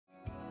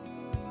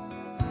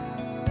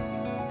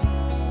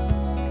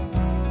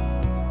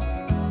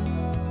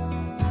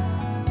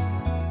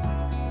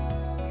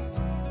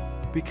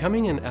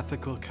Becoming an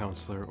ethical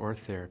counselor or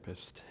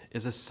therapist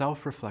is a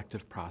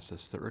self-reflective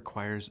process that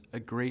requires a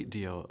great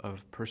deal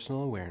of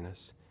personal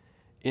awareness,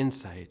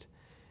 insight,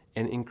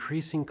 and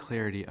increasing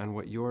clarity on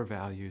what your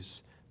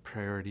values,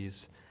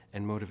 priorities,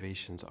 and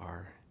motivations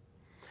are.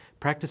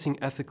 Practicing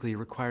ethically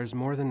requires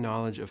more than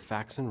knowledge of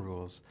facts and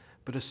rules,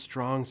 but a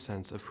strong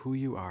sense of who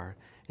you are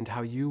and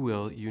how you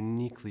will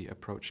uniquely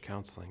approach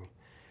counseling.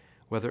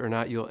 Whether or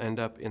not you'll end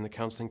up in the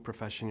counseling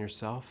profession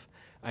yourself,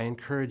 I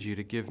encourage you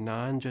to give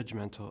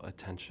non-judgmental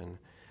attention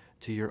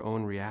to your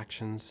own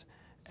reactions,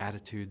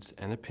 attitudes,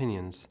 and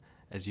opinions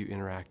as you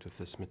interact with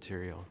this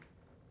material.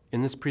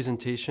 In this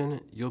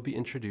presentation, you'll be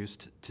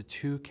introduced to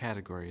two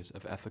categories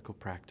of ethical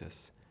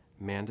practice: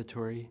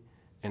 mandatory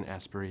and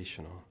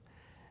aspirational,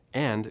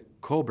 and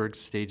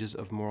Kohlberg's stages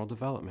of moral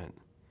development.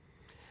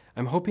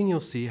 I'm hoping you'll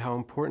see how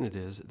important it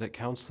is that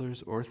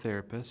counselors or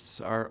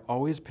therapists are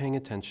always paying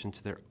attention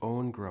to their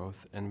own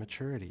growth and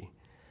maturity.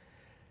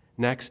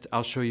 Next,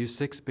 I'll show you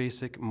 6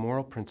 basic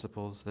moral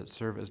principles that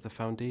serve as the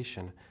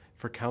foundation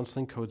for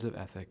counseling codes of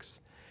ethics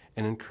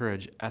and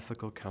encourage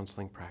ethical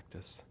counseling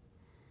practice.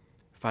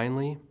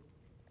 Finally,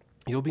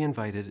 you'll be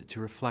invited to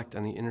reflect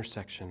on the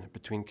intersection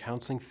between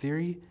counseling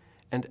theory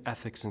and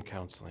ethics in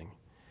counseling.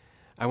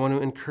 I want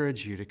to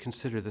encourage you to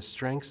consider the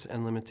strengths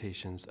and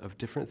limitations of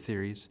different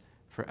theories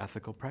for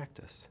ethical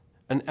practice.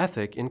 An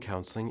ethic in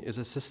counseling is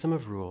a system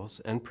of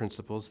rules and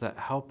principles that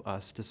help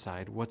us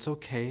decide what's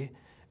okay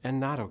and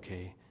not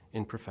okay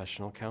in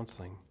professional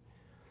counseling.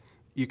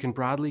 You can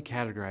broadly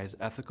categorize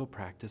ethical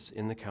practice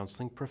in the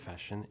counseling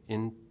profession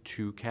in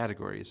 2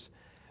 categories: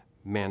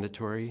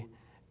 mandatory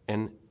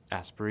and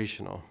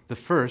aspirational. The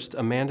first,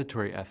 a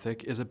mandatory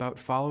ethic, is about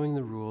following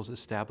the rules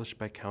established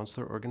by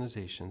counselor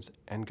organizations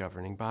and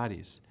governing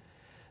bodies.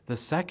 The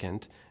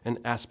second, an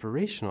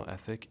aspirational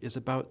ethic, is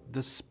about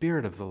the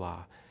spirit of the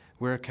law,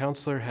 where a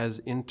counselor has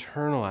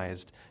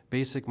internalized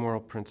basic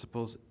moral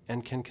principles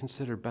and can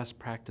consider best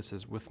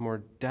practices with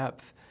more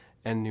depth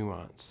and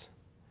nuance.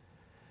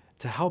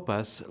 To help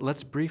us,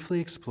 let's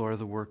briefly explore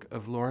the work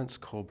of Lawrence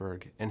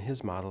Kohlberg and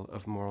his model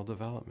of moral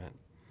development.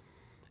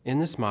 In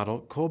this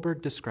model,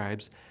 Kohlberg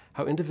describes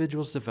how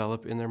individuals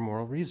develop in their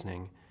moral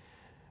reasoning.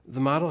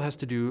 The model has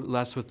to do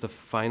less with the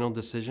final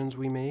decisions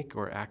we make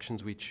or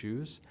actions we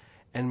choose,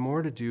 and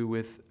more to do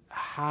with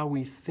how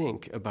we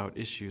think about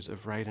issues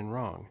of right and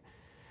wrong.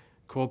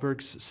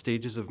 Kohlberg's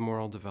stages of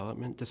moral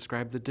development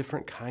describe the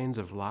different kinds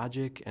of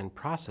logic and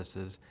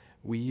processes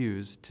we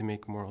use to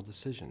make moral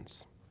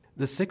decisions.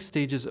 The 6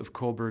 stages of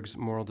Kohlberg's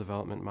moral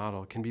development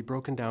model can be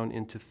broken down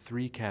into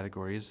 3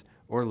 categories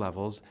or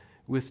levels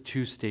with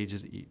 2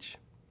 stages each.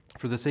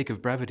 For the sake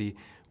of brevity,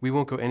 we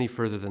won't go any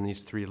further than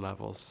these 3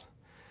 levels.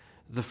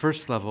 The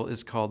first level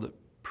is called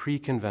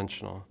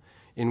pre-conventional,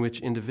 in which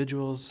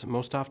individuals,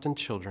 most often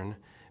children,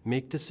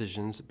 make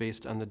decisions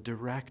based on the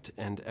direct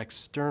and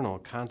external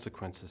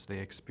consequences they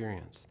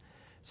experience,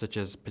 such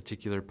as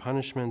particular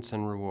punishments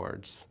and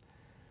rewards.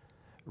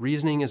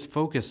 Reasoning is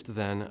focused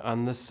then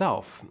on the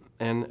self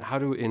and how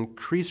to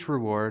increase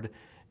reward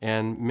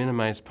and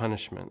minimize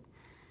punishment.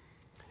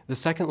 The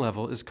second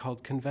level is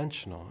called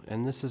conventional,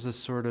 and this is a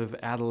sort of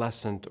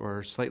adolescent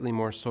or slightly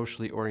more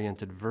socially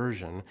oriented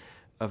version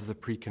of the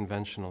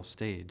pre-conventional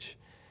stage.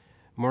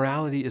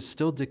 Morality is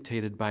still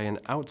dictated by an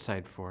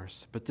outside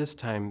force, but this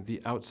time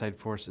the outside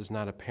force is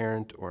not a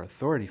parent or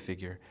authority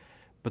figure,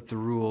 but the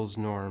rules,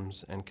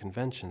 norms, and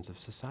conventions of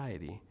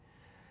society.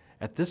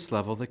 At this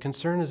level, the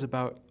concern is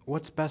about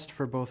what's best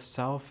for both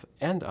self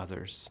and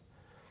others.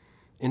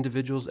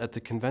 Individuals at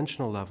the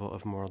conventional level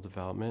of moral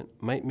development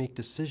might make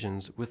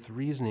decisions with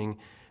reasoning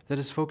that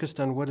is focused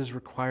on what is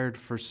required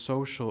for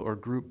social or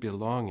group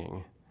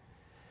belonging.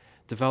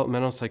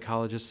 Developmental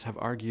psychologists have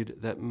argued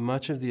that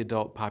much of the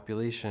adult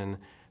population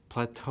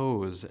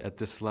plateaus at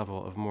this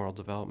level of moral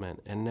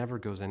development and never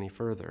goes any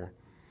further.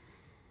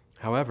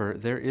 However,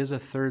 there is a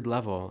third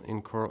level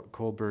in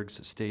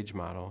Kohlberg's stage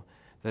model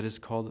that is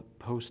called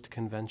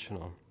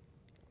post-conventional.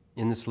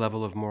 In this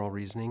level of moral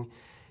reasoning,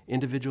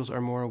 individuals are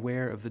more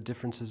aware of the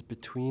differences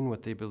between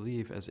what they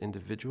believe as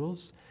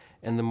individuals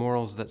and the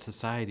morals that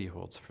society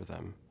holds for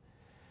them.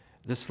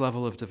 This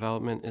level of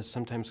development is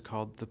sometimes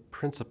called the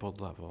principled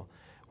level,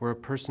 where a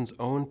person's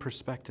own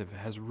perspective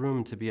has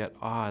room to be at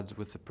odds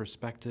with the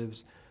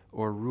perspectives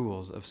or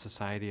rules of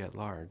society at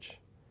large.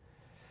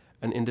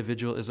 An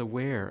individual is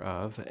aware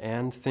of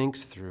and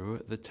thinks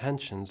through the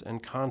tensions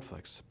and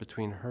conflicts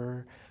between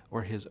her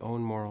or his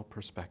own moral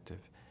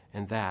perspective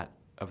and that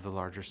of the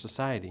larger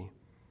society.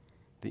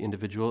 The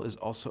individual is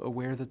also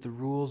aware that the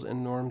rules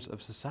and norms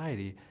of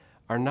society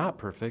are not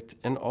perfect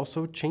and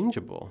also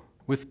changeable.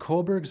 With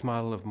Kohlberg's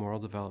model of moral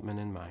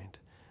development in mind,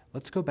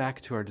 let's go back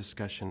to our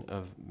discussion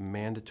of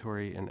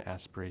mandatory and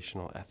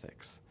aspirational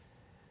ethics.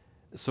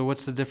 So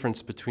what's the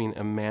difference between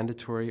a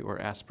mandatory or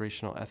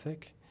aspirational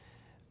ethic?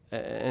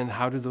 And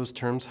how do those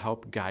terms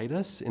help guide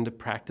us into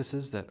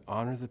practices that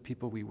honor the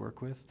people we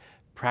work with,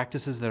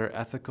 practices that are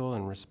ethical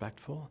and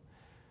respectful?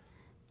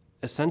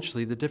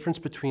 Essentially, the difference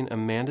between a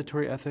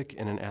mandatory ethic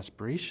and an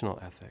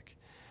aspirational ethic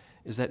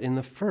is that in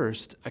the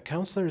first, a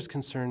counselor is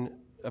concerned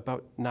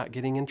about not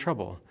getting in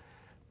trouble,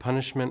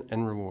 punishment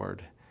and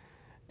reward.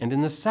 And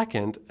in the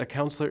second, a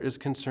counselor is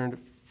concerned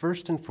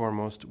first and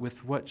foremost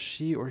with what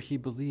she or he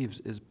believes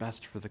is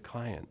best for the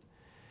client.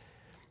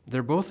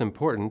 They're both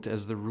important,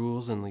 as the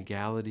rules and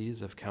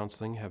legalities of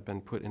counseling have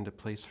been put into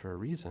place for a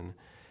reason.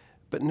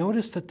 But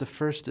notice that the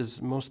first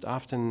is most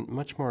often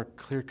much more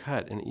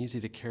clear-cut and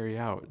easy to carry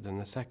out than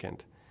the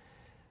second.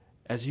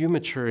 As you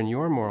mature in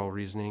your moral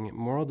reasoning,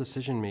 moral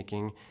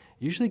decision-making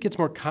usually gets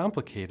more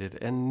complicated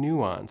and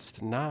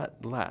nuanced,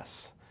 not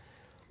less.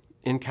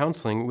 In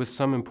counseling, with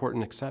some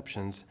important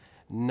exceptions,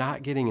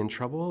 not getting in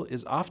trouble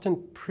is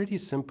often pretty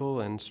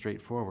simple and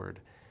straightforward.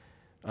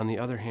 On the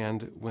other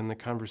hand, when the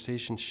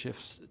conversation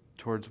shifts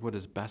towards what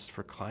is best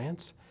for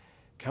clients,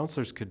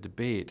 counselors could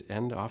debate,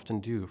 and often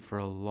do, for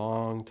a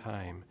long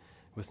time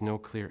with no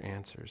clear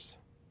answers.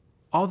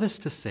 All this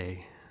to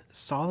say,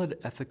 solid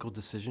ethical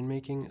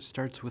decision-making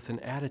starts with an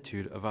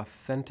attitude of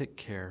authentic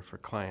care for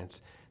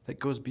clients that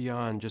goes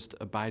beyond just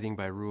abiding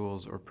by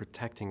rules or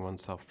protecting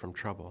oneself from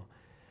trouble.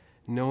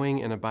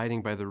 Knowing and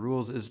abiding by the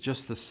rules is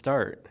just the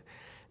start.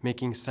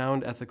 Making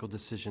sound ethical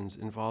decisions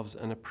involves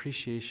an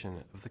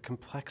appreciation of the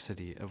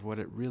complexity of what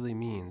it really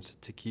means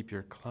to keep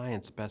your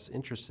client's best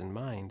interests in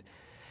mind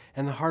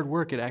and the hard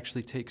work it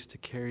actually takes to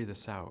carry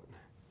this out.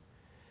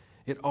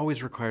 It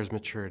always requires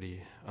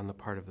maturity on the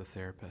part of the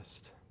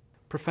therapist.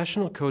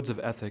 Professional codes of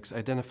ethics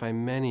identify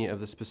many of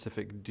the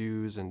specific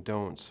do's and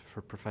don'ts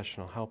for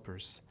professional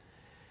helpers.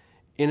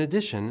 In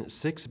addition,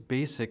 6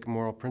 basic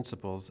moral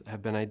principles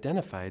have been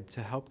identified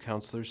to help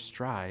counselors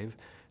strive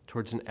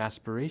towards an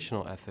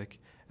aspirational ethic,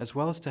 as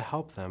well as to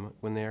help them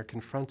when they are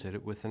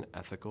confronted with an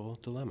ethical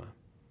dilemma.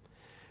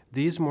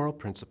 These moral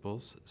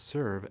principles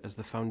serve as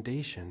the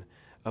foundation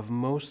of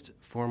most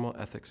formal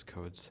ethics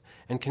codes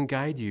and can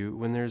guide you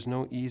when there is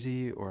no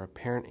easy or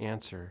apparent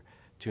answer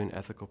to an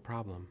ethical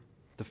problem.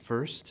 The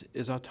first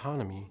is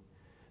autonomy.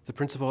 The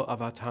principle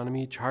of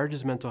autonomy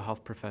charges mental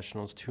health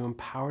professionals to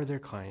empower their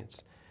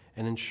clients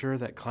and ensure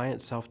that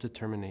client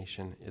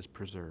self-determination is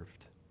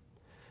preserved.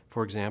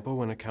 For example,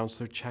 when a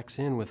counselor checks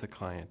in with a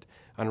client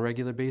on a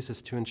regular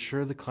basis to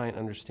ensure the client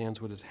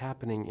understands what is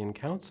happening in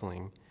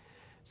counseling,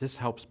 this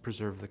helps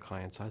preserve the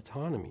client's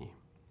autonomy.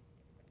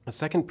 A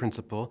second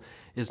principle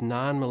is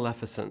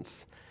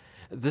non-maleficence.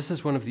 This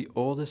is one of the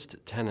oldest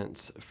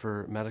tenets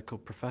for medical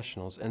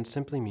professionals and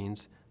simply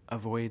means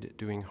avoid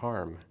doing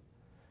harm.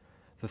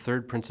 The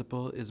third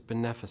principle is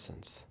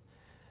beneficence.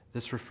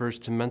 This refers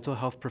to mental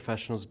health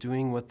professionals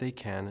doing what they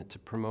can to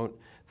promote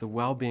the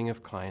well-being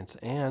of clients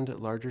and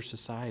larger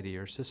society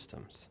or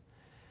systems.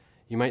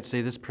 You might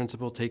say this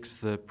principle takes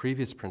the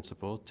previous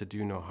principle, to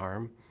do no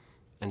harm,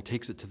 and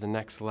takes it to the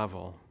next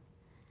level.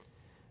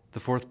 The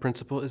fourth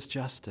principle is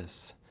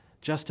justice.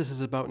 Justice is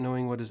about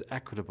knowing what is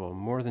equitable,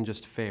 more than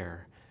just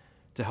fair.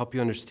 To help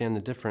you understand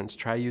the difference,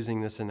 try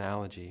using this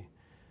analogy.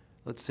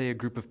 Let's say a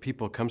group of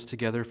people comes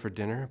together for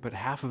dinner, but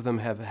half of them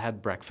have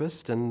had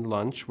breakfast and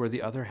lunch where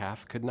the other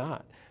half could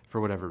not,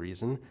 for whatever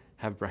reason,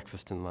 have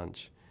breakfast and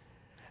lunch.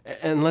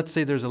 And let's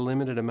say there's a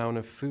limited amount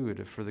of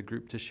food for the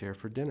group to share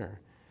for dinner.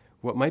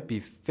 What might be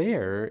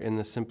fair in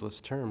the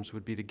simplest terms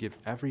would be to give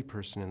every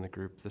person in the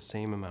group the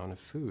same amount of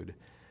food.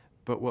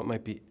 But what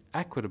might be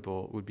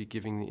equitable would be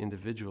giving the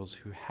individuals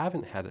who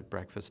haven't had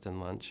breakfast and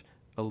lunch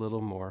a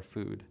little more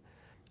food.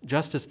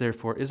 Justice,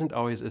 therefore, isn't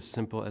always as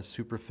simple as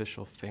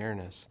superficial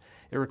fairness.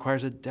 It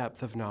requires a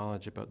depth of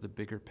knowledge about the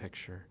bigger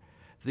picture,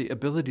 the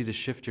ability to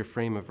shift your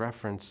frame of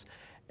reference,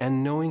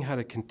 and knowing how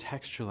to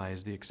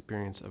contextualize the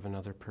experience of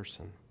another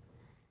person.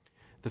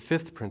 The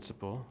fifth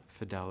principle,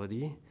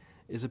 fidelity,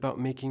 is about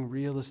making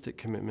realistic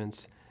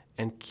commitments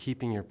and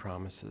keeping your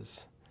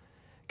promises.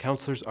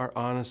 Counselors are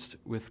honest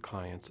with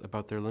clients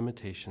about their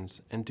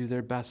limitations and do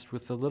their best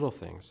with the little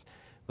things,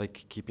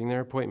 like keeping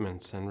their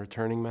appointments and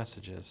returning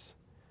messages.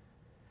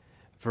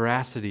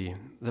 Veracity,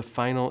 the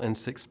final and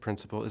sixth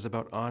principle, is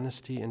about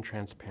honesty and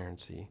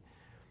transparency.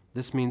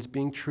 This means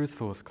being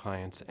truthful with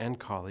clients and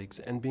colleagues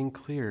and being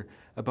clear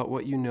about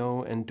what you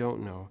know and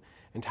don't know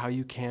and how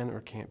you can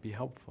or can't be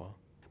helpful.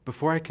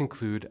 Before I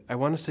conclude, I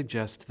want to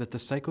suggest that the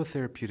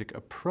psychotherapeutic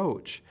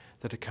approach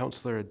that a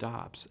counselor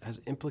adopts has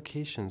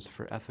implications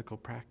for ethical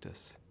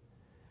practice.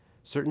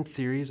 Certain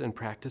theories and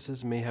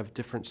practices may have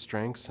different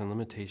strengths and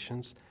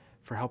limitations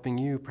for helping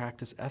you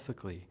practice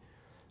ethically,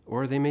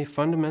 or they may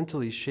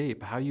fundamentally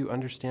shape how you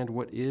understand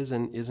what is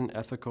and isn't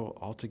ethical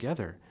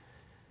altogether.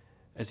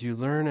 As you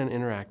learn and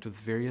interact with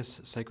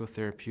various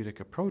psychotherapeutic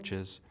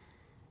approaches,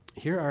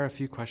 here are a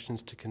few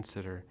questions to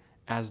consider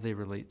as they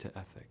relate to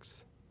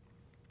ethics.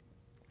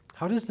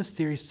 How does this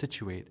theory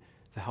situate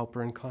the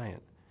helper and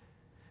client?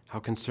 How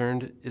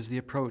concerned is the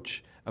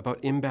approach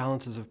about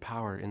imbalances of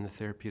power in the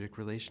therapeutic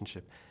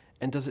relationship?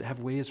 And does it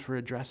have ways for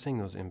addressing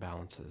those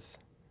imbalances?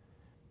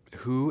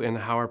 Who and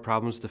how are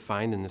problems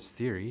defined in this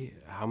theory?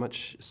 How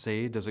much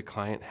say does a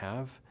client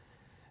have?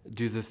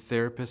 Do the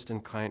therapist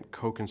and client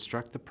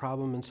co-construct the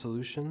problem and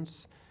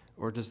solutions?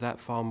 Or does that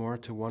fall more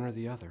to one or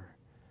the other?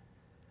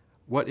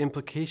 What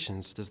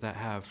implications does that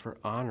have for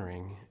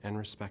honoring and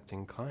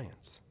respecting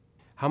clients?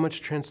 How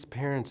much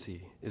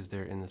transparency is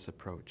there in this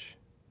approach?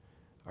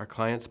 Are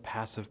clients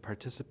passive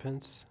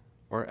participants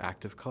or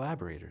active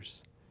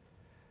collaborators?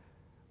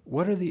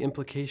 What are the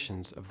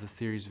implications of the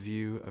theory's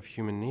view of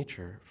human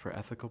nature for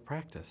ethical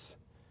practice?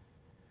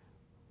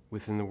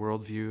 Within the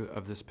worldview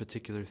of this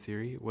particular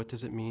theory, what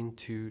does it mean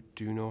to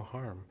do no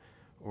harm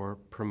or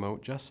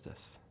promote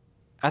justice?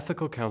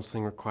 Ethical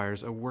counseling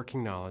requires a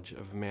working knowledge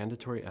of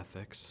mandatory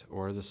ethics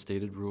or the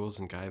stated rules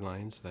and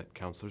guidelines that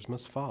counselors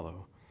must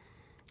follow.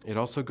 It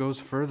also goes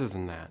further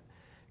than that.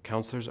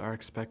 Counselors are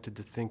expected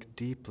to think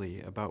deeply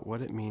about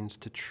what it means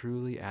to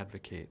truly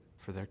advocate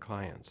for their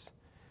clients.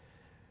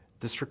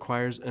 This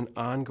requires an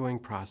ongoing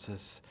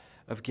process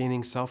of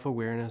gaining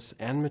self-awareness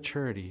and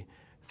maturity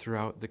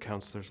throughout the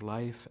counselor's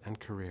life and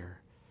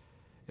career.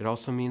 It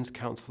also means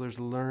counselors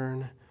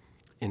learn,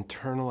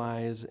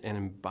 internalize, and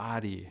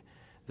embody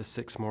the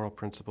 6 moral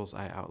principles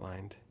I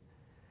outlined.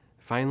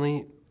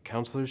 Finally,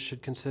 counselors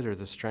should consider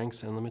the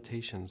strengths and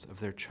limitations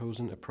of their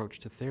chosen approach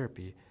to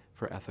therapy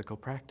for ethical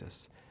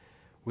practice.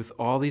 With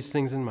all these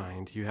things in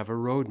mind, you have a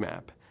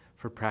roadmap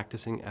for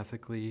practicing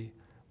ethically,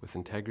 with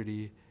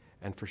integrity,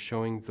 and for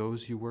showing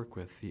those you work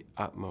with the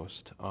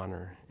utmost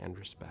honor and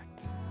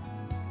respect.